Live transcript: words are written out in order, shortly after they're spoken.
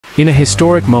In a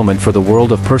historic moment for the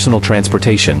world of personal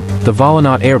transportation, the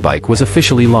Volonaut Airbike was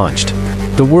officially launched.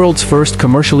 The world's first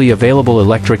commercially available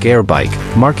electric air bike,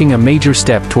 marking a major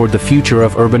step toward the future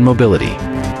of urban mobility.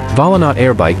 Volonaut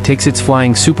Airbike takes its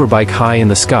flying superbike high in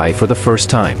the sky for the first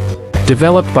time.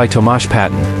 Developed by Tomasz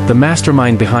Patan, the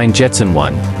mastermind behind Jetson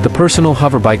ONE, the personal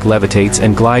hoverbike levitates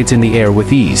and glides in the air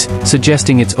with ease,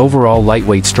 suggesting its overall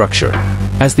lightweight structure.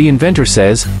 As the inventor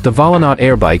says, the Volonaut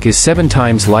Airbike is 7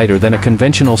 times lighter than a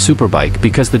conventional superbike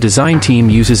because the design team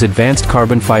uses advanced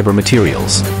carbon fiber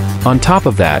materials. On top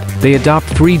of that, they adopt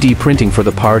 3D printing for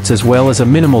the parts as well as a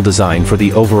minimal design for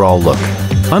the overall look.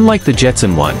 Unlike the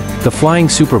Jetson ONE, the flying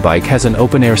superbike has an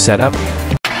open-air setup.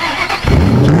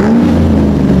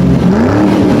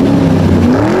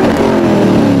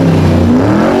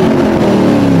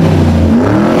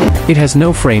 It has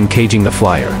no frame caging the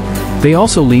flyer. They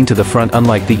also lean to the front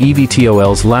unlike the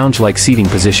eVTOL's lounge-like seating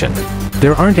position.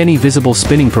 There aren't any visible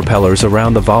spinning propellers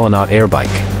around the Volonaut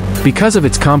Airbike. Because of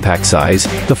its compact size,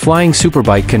 the flying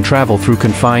superbike can travel through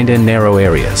confined and narrow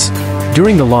areas.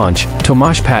 During the launch,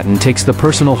 Tomasz Patan takes the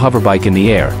personal hoverbike in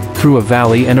the air, through a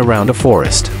valley and around a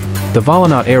forest. The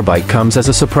Volonaut Airbike comes as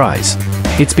a surprise.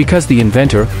 It's because the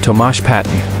inventor, Tomasz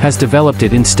Patan, has developed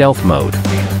it in stealth mode.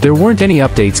 There weren't any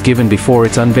updates given before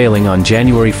its unveiling on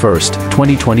January 1,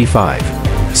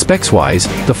 2025. Specs-wise,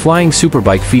 the flying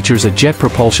superbike features a jet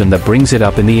propulsion that brings it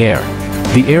up in the air.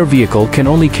 The air vehicle can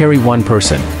only carry one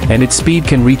person, and its speed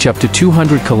can reach up to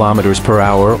 200 km per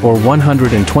hour or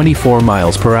 124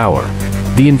 miles per hour.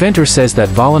 The inventor says that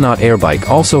Volonaut Airbike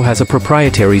also has a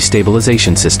proprietary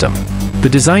stabilization system. The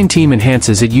design team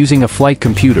enhances it using a flight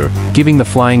computer, giving the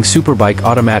flying superbike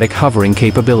automatic hovering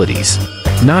capabilities.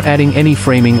 Not adding any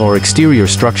framing or exterior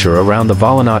structure around the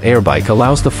Volonaut Airbike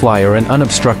allows the flyer an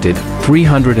unobstructed,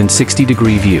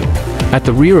 360-degree view. At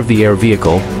the rear of the air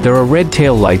vehicle, there are red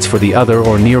tail lights for the other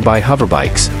or nearby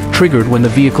hoverbikes, triggered when the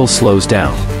vehicle slows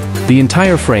down. The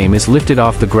entire frame is lifted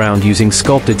off the ground using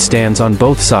sculpted stands on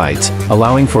both sides,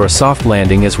 allowing for a soft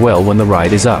landing as well when the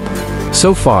ride is up.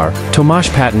 So far,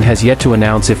 Tomasz Patan has yet to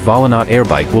announce if Volonaut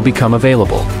Airbike will become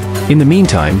available. In the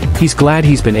meantime, he's glad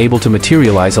he's been able to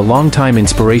materialize a long-time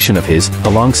inspiration of his,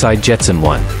 alongside Jetson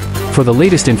ONE. For the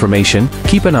latest information,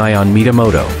 keep an eye on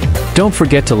Mitamoto. Don't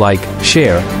forget to like,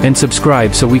 share, and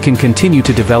subscribe so we can continue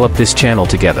to develop this channel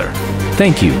together.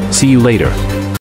 Thank you, see you later.